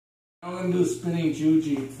I'm going to do spinning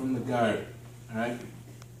juji from the guard, alright?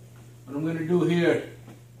 What I'm going to do here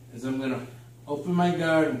is I'm going to open my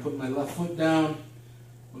guard and put my left foot down.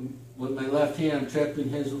 With my left hand, I'm trapping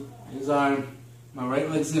his arm. My right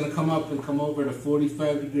leg's going to come up and come over at a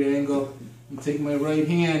 45-degree angle. And take my right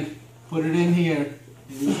hand, put it in here,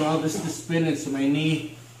 and use all this to spin it so my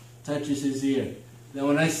knee touches his ear. Then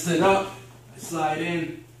when I sit up, I slide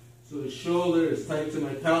in so his shoulder is tight to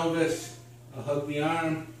my pelvis. I'll hug the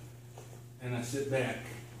arm. And I sit back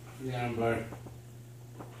for the arm bar.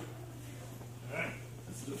 Alright,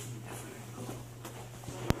 let's do it from a different angle.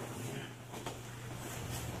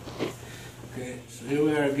 Okay, so here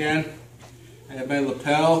we are again. I have my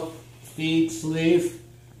lapel, feet, sleeve.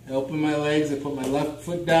 I open my legs, I put my left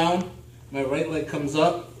foot down. My right leg comes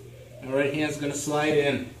up. My right hand's going to slide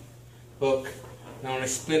in. Hook. Now when I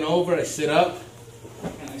spin over, I sit up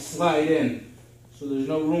and I slide in. So there's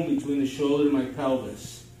no room between the shoulder and my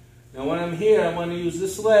pelvis. Now when I'm here, I want to use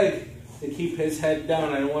this leg to keep his head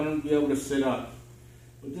down. I don't want him to be able to sit up.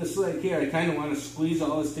 With this leg here, I kind of want to squeeze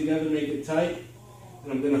all this together, make it tight.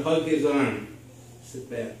 And I'm going to hug his arm. Sit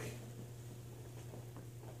back.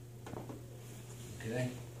 Okay.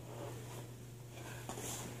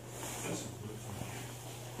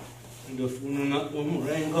 And go through one more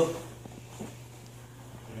angle.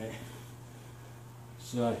 Alright.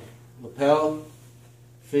 So, lapel,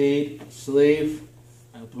 feed, sleeve.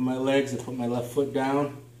 I open my legs, I put my left foot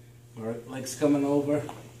down, my right leg's coming over,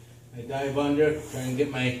 I dive under, try and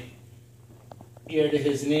get my ear to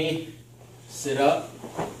his knee, sit up,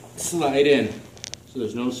 slide in, so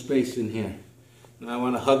there's no space in here. Now I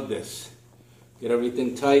want to hug this, get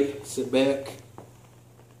everything tight, sit back.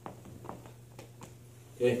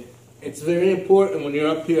 Okay, it's very important when you're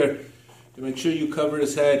up here to make sure you cover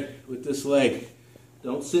his head with this leg.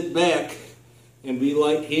 Don't sit back and be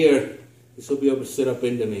light here. This will be able to sit up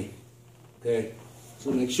into me. Okay?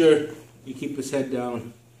 So make sure you keep his head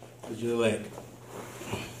down with your leg.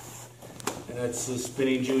 And that's the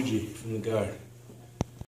spinning juji from the guard.